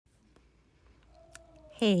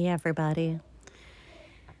Hey, everybody.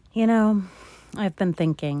 I've been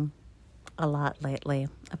thinking a lot lately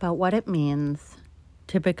about what it means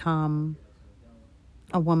to become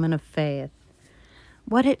a woman of faith,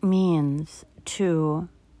 what it means to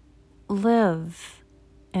live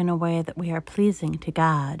in a way that we are pleasing to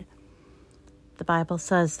God. The Bible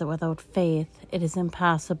says that without faith, it is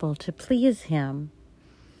impossible to please Him.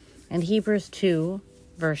 And Hebrews 2,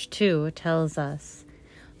 verse 2 tells us,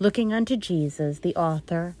 looking unto Jesus, the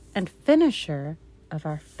author and finisher of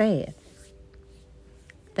our faith.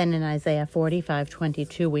 Then in Isaiah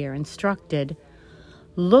 45:22 we are instructed,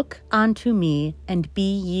 look unto me and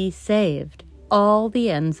be ye saved, all the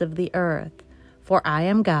ends of the earth, for I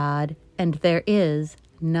am God and there is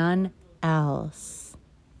none else.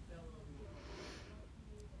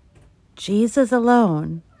 Jesus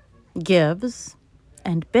alone gives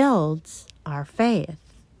and builds our faith.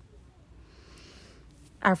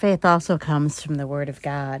 Our faith also comes from the Word of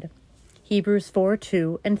God. Hebrews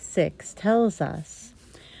 4:2 and 6 tells us,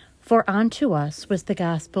 for unto us was the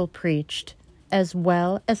gospel preached, as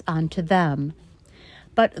well as unto them.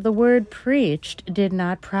 But the word preached did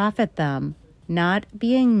not profit them, not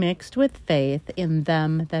being mixed with faith in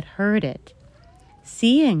them that heard it.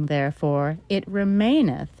 Seeing therefore it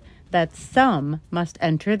remaineth that some must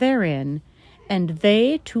enter therein, and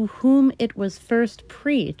they to whom it was first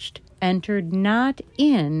preached entered not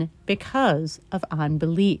in because of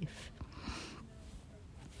unbelief.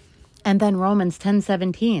 And then Romans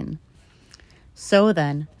 10:17. So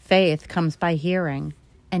then, faith comes by hearing,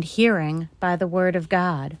 and hearing by the word of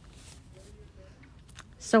God.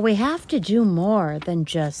 So we have to do more than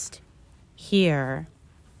just hear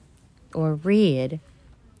or read.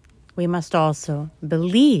 We must also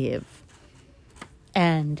believe.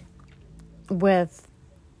 And with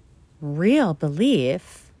real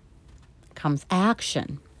belief comes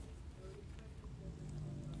action.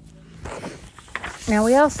 Now,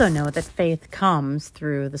 we also know that faith comes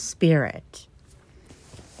through the Spirit.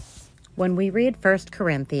 When we read 1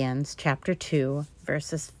 Corinthians chapter 2,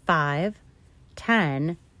 verses 5,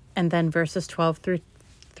 10, and then verses 12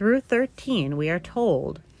 through 13, we are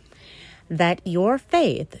told that your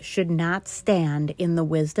faith should not stand in the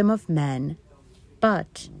wisdom of men,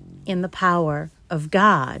 but in the power of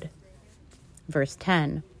God. Verse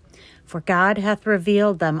 10, for God hath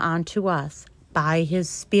revealed them unto us by his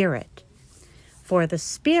Spirit. For the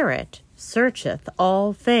Spirit searcheth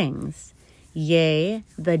all things, yea,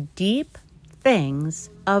 the deep things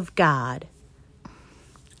of God.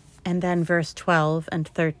 And then verse 12 and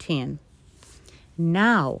 13.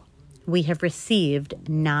 Now we have received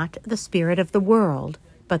not the spirit of the world,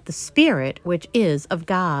 but the Spirit which is of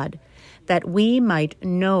God, that we might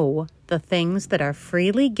know the things that are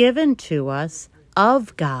freely given to us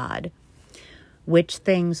of God, which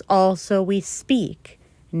things also we speak,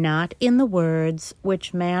 not in the words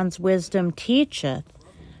which man's wisdom teacheth,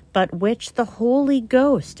 but which the Holy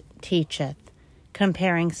Ghost teacheth,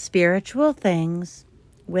 comparing spiritual things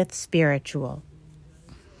with spiritual.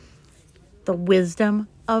 The wisdom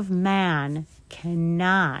of man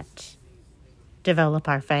cannot develop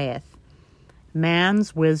our faith.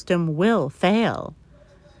 Man's wisdom will fail.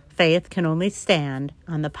 Faith can only stand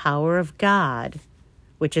on the power of God,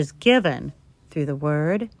 which is given through the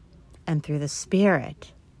Word and through the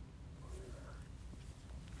Spirit.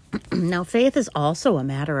 Now, faith is also a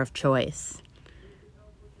matter of choice.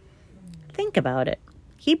 Think about it.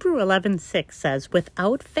 Hebrews 11:6 says,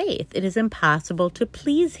 without faith it is impossible to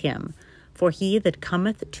please him, for he that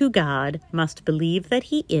cometh to God must believe that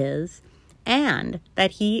he is, and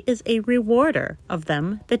that he is a rewarder of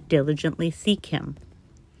them that diligently seek him.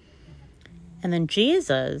 And then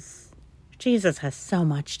Jesus has so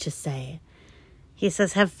much to say. He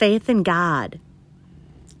says, have faith in God.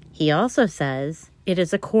 He also says, it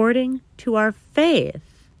is according to our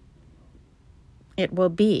faith it will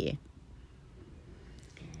be.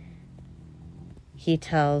 He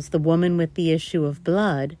tells the woman with the issue of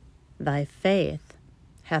blood, thy faith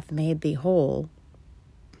hath made thee whole.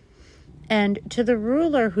 And to the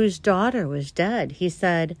ruler whose daughter was dead, he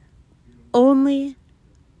said, only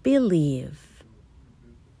believe.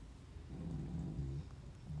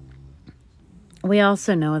 We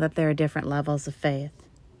also know that there are different levels of faith.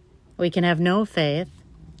 We can have no faith,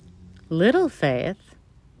 little faith,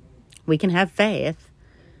 we can have faith,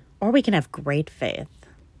 or we can have great faith.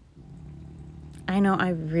 I know I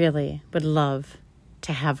really would love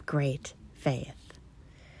to have great faith.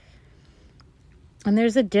 And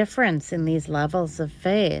there's a difference in these levels of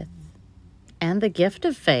faith and the gift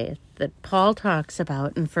of faith that Paul talks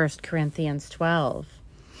about in 1 Corinthians 12.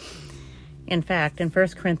 In fact, in 1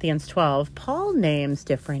 Corinthians 12, Paul names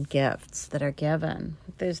different gifts that are given.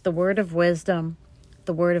 There's the word of wisdom,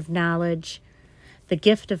 the word of knowledge, the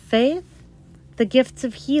gift of faith, the gifts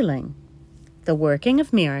of healing, the working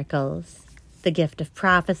of miracles, the gift of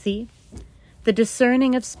prophecy, the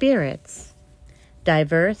discerning of spirits,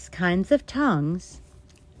 diverse kinds of tongues,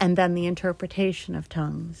 and then the interpretation of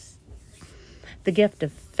tongues. The gift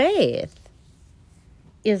of faith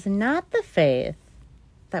is not the faith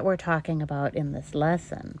that we're talking about in this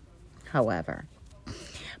lesson, however,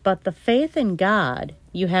 but the faith in God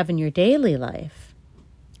you have in your daily life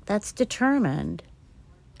that's determined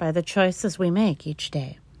by the choices we make each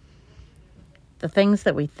day. The things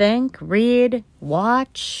that we think, read,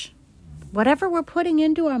 watch, whatever we're putting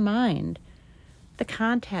into our mind, the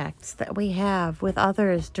contacts that we have with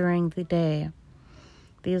others during the day,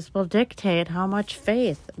 these will dictate how much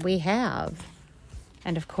faith we have.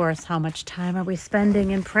 And of course, how much time are we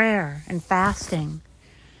spending in prayer and fasting?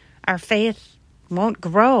 Our faith won't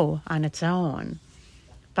grow on its own,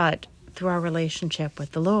 but through our relationship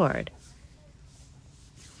with the Lord.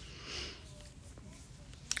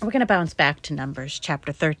 We're going to bounce back to Numbers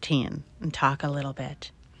chapter 13 and talk a little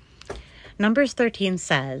bit. Numbers 13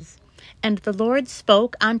 says, "And the Lord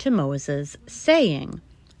spoke unto Moses, saying,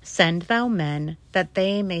 Send thou men, that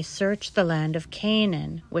they may search the land of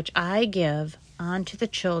Canaan, which I give unto the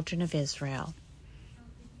children of Israel."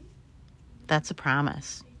 That's a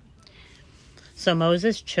promise. So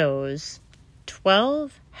Moses chose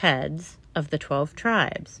 12 heads of the 12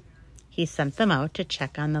 tribes. He sent them out to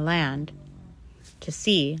check on the land, to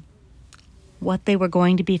see what they were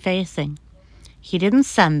going to be facing. He didn't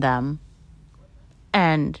send them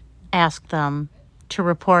and ask them to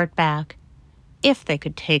report back if they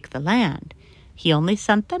could take the land. He only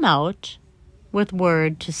sent them out with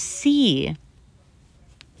word to see.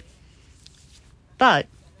 But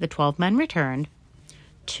the 12 men returned.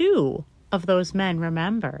 2 of those men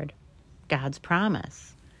remembered God's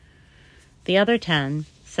promise. The other 10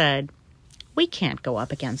 said, "We can't go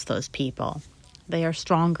up against those people. They are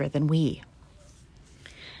stronger than we."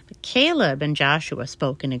 But Caleb and Joshua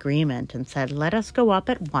spoke in agreement and said, "Let us go up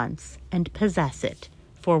at once and possess it,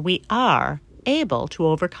 for we are able to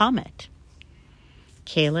overcome it."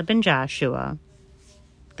 Caleb and Joshua,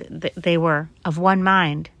 they were of one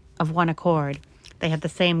mind, of one accord. They had the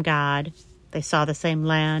same God. They saw the same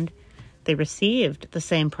land. They received the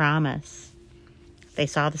same promise. They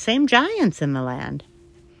saw the same giants in the land.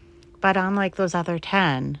 But unlike those other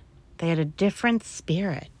 10, they had a different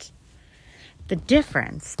spirit. The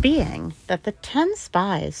difference being that the 10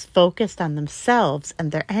 spies focused on themselves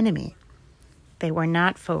and their enemy. They were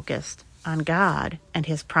not focused on God and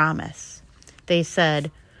his promise. They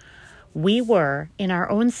said, "We were in our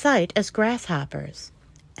own sight as grasshoppers,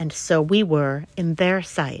 and so we were in their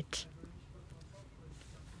sight."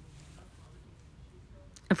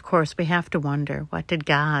 Of course, we have to wonder, what did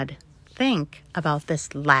God think about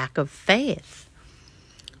this lack of faith?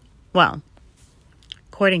 Well,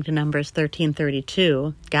 according to Numbers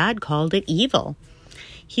 13:32, God called it evil.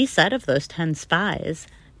 He said of those 10 spies,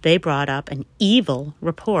 they brought up an evil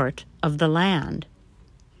report of the land.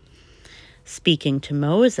 Speaking to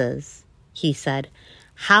Moses, he said,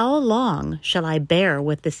 "How long shall I bear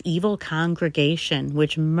with this evil congregation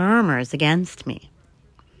which murmurs against me?"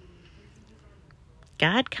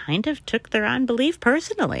 God kind of took their unbelief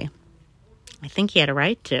personally. I think he had a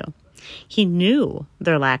right to. He knew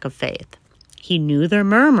their lack of faith. He knew their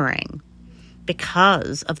murmuring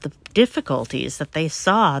because of the difficulties that they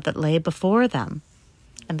saw that lay before them.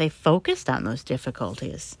 And they focused on those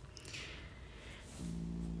difficulties.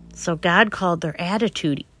 So God called their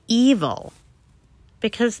attitude evil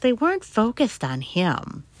because they weren't focused on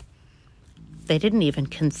him. They didn't even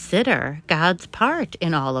consider God's part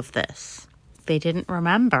in all of this. They didn't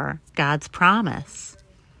remember God's promise.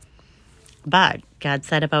 But God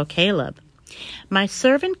said about Caleb, "My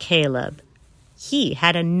servant Caleb, he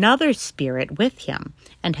had another spirit with him,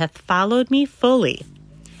 and hath followed me fully.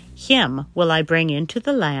 Him will I bring into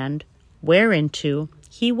the land whereinto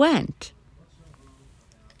he went."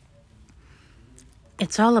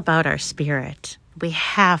 It's all about our spirit. We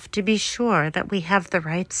have to be sure that we have the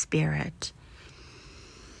right spirit.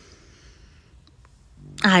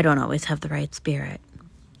 I don't always have the right spirit.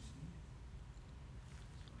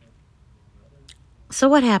 So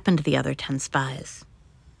what happened to the other 10 spies?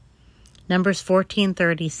 Numbers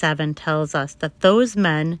 14:37 tells us that those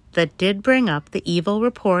men that did bring up the evil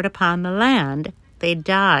report upon the land, they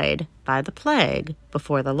died by the plague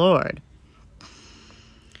before the Lord.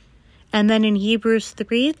 And then in Hebrews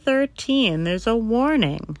 3:13, there's a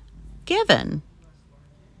warning given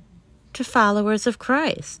to followers of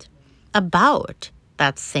Christ about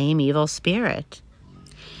that same evil spirit.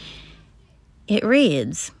 It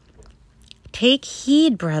reads, "Take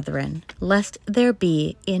heed, brethren, lest there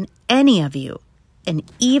be in any of you an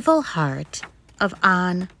evil heart of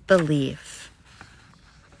unbelief."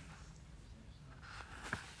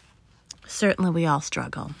 Certainly we all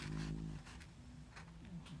struggle.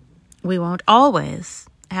 We won't always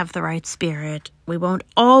have the right spirit. We won't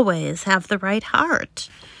always have the right heart.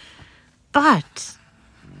 But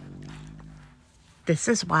this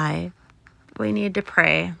is why we need to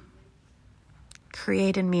pray.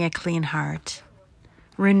 Create in me a clean heart.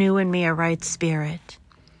 Renew in me a right spirit.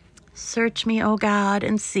 Search me, O God,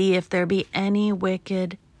 and see if there be any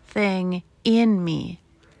wicked thing in me.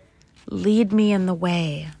 Lead me in the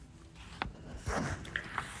way.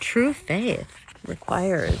 True faith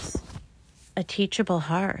requires a teachable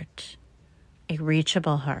heart, a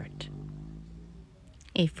reachable heart,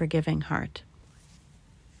 a forgiving heart.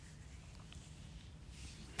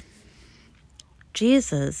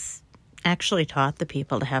 Jesus actually taught the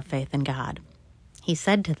people to have faith in God. He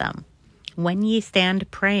said to them, "When ye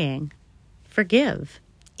stand praying, forgive,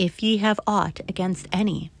 if ye have aught against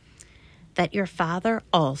any, that your Father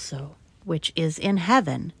also, which is in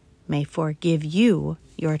heaven, may forgive you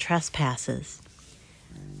your trespasses.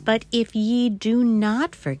 But if ye do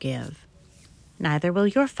not forgive, neither will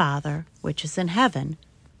your Father, which is in heaven,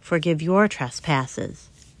 forgive your trespasses."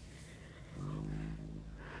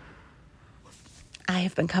 I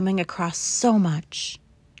have been coming across so much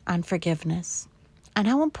on forgiveness and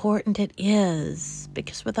how important it is,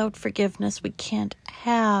 because without forgiveness, we can't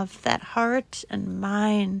have that heart and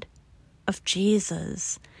mind of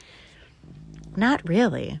Jesus. Not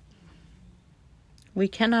really. We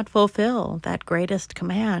cannot fulfill that greatest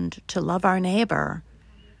command to love our neighbor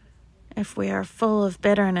if we are full of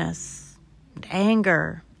bitterness and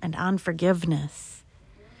anger and unforgiveness.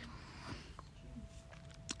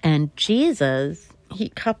 And Jesus, he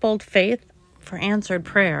coupled faith for answered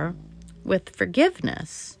prayer with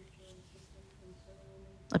forgiveness,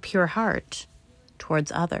 a pure heart towards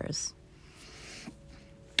others.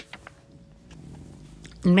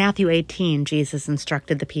 In Matthew 18, Jesus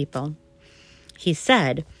instructed the people. He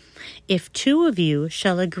said, "If two of you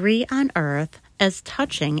shall agree on earth as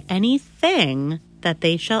touching anything that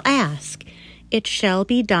they shall ask, it shall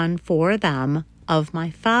be done for them of my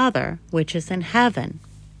Father which is in heaven."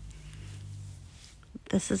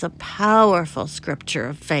 This is a powerful scripture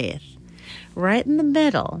of faith, right in the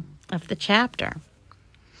middle of the chapter.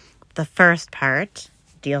 The first part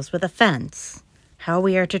deals with offense, how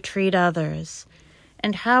we are to treat others,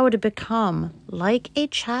 and how to become like a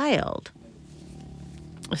child,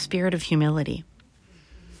 a spirit of humility.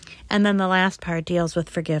 And then the last part deals with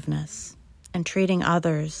forgiveness and treating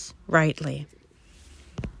others rightly.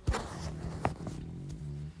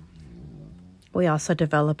 We also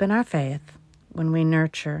develop in our faith when we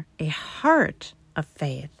nurture a heart of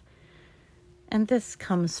faith. And this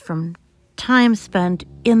comes from time spent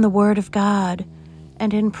in the Word of God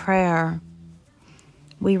and in prayer.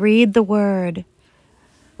 We read the Word.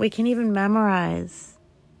 We can even memorize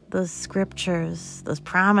those scriptures, those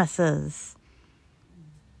promises.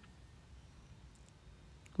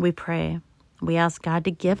 We pray. We ask God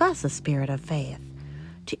to give us a spirit of faith,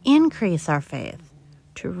 to increase our faith,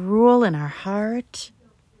 to rule in our heart,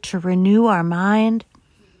 to renew our mind.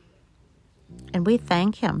 And we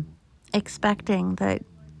thank Him, expecting that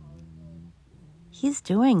He's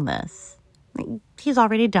doing this. He's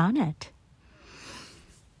already done it.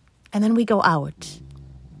 And then we go out.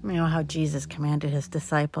 You know how Jesus commanded His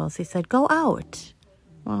disciples. He said, "Go out."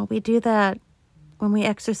 Well, we do that when we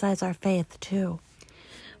exercise our faith too.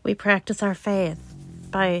 We practice our faith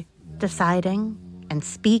by deciding and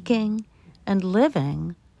speaking and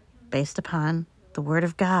living based upon the Word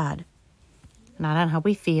of God, not on how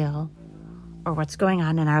we feel or what's going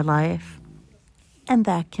on in our life. And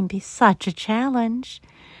that can be such a challenge,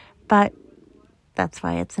 but that's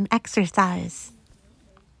why it's an exercise.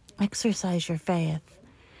 Exercise your faith.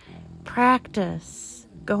 Practice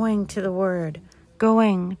going to the Word,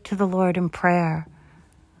 going to the Lord in prayer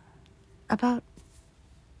about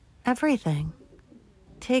everything.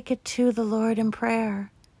 Take it to the Lord in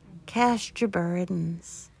prayer. Cast your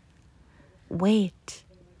burdens. Wait.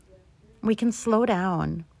 We can slow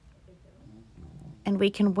down and we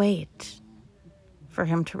can wait for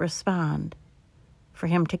Him to respond, for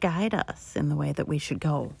Him to guide us in the way that we should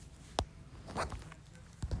go.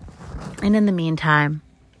 And in the meantime,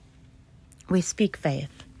 we speak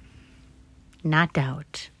faith, not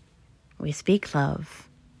doubt. We speak love,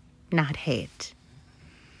 not hate.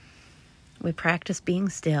 We practice being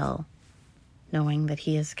still, knowing that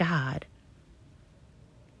He is God.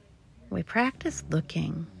 We practice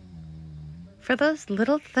looking for those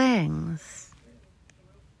little things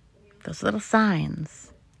those little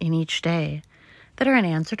signs in each day that are an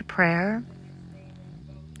answer to prayer,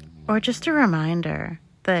 or just a reminder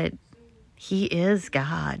that He is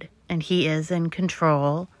God and He is in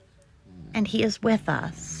control and He is with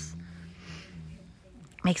us.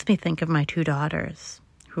 Makes me think of my 2 daughters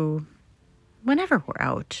who, whenever we're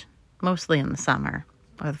out, mostly in the summer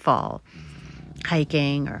or the fall,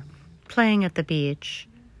 hiking or playing at the beach,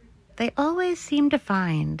 they always seem to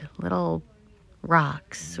find little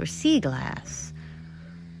rocks or sea glass,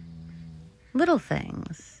 little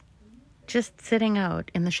things, just sitting out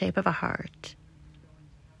in the shape of a heart.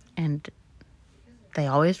 And they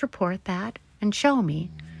always report that and show me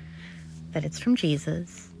that it's from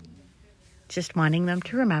Jesus, just wanting them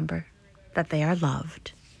to remember that they are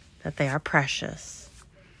loved, that they are precious.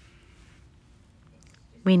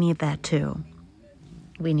 We need that too.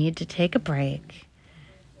 We need to take a break,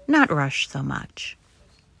 not rush so much.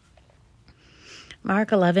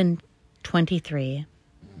 Mark 11:23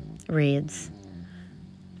 reads,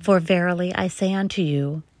 "For verily I say unto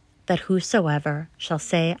you, that whosoever shall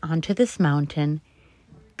say unto this mountain,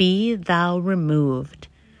 Be thou removed,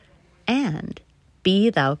 and be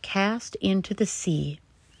thou cast into the sea,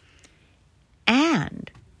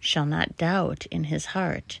 and shall not doubt in his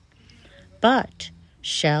heart, but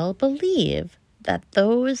shall believe that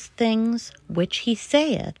those things which he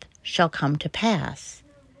saith shall come to pass,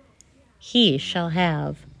 he shall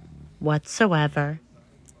have whatsoever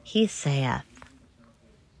he saith."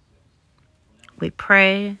 We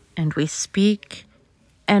pray and we speak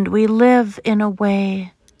and we live in a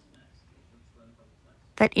way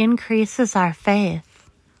that increases our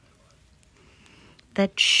faith,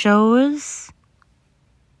 that shows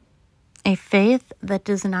a faith that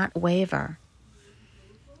does not waver,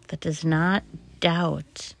 that does not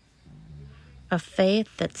doubt, a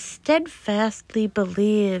faith that steadfastly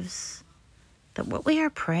believes that what we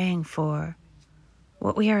are praying for,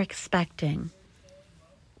 what we are expecting,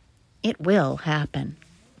 it will happen.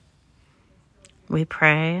 We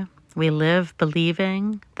pray, we live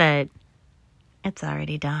believing that it's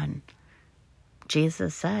already done.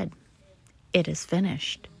 Jesus said, "It is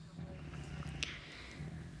finished."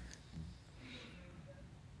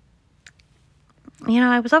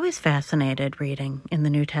 I was always fascinated reading in the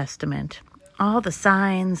New Testament. All the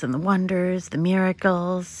signs and the wonders, the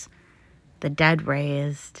miracles, the dead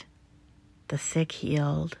raised, the sick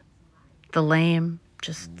healed, the lame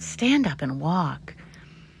just stand up and walk.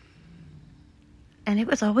 And it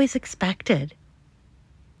was always expected.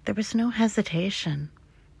 There was no hesitation.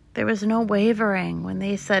 There was no wavering when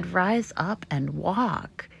they said, "Rise up and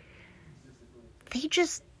walk." They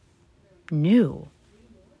just knew.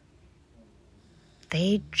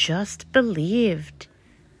 They just believed.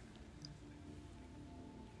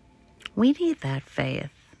 We need that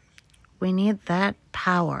faith. We need that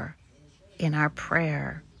power in our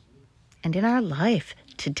prayer and in our life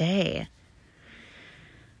today.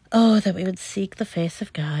 Oh, that we would seek the face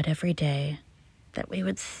of God every day, that we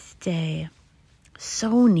would stay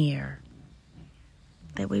so near,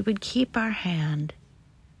 that we would keep our hand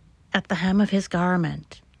at the hem of His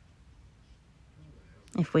garment.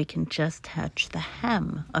 If we can just touch the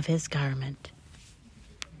hem of His garment.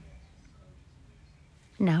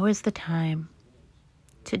 Now is the time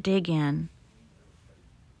to dig in,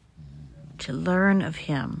 to learn of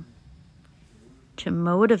Him, to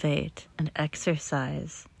motivate and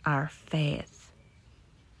exercise our faith.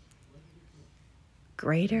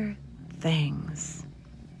 Greater things.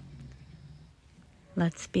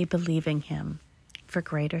 Let's be believing Him for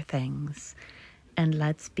greater things, and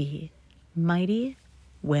let's be mighty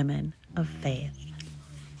women of faith.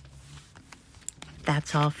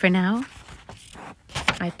 That's all for now.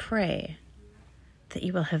 I pray that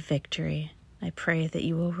you will have victory. I pray that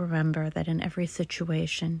you will remember that in every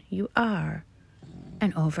situation you are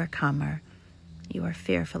an overcomer. You are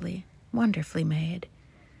fearfully, wonderfully made.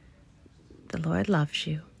 The Lord loves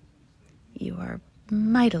you. You are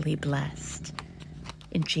mightily blessed.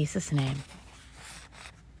 In Jesus' name.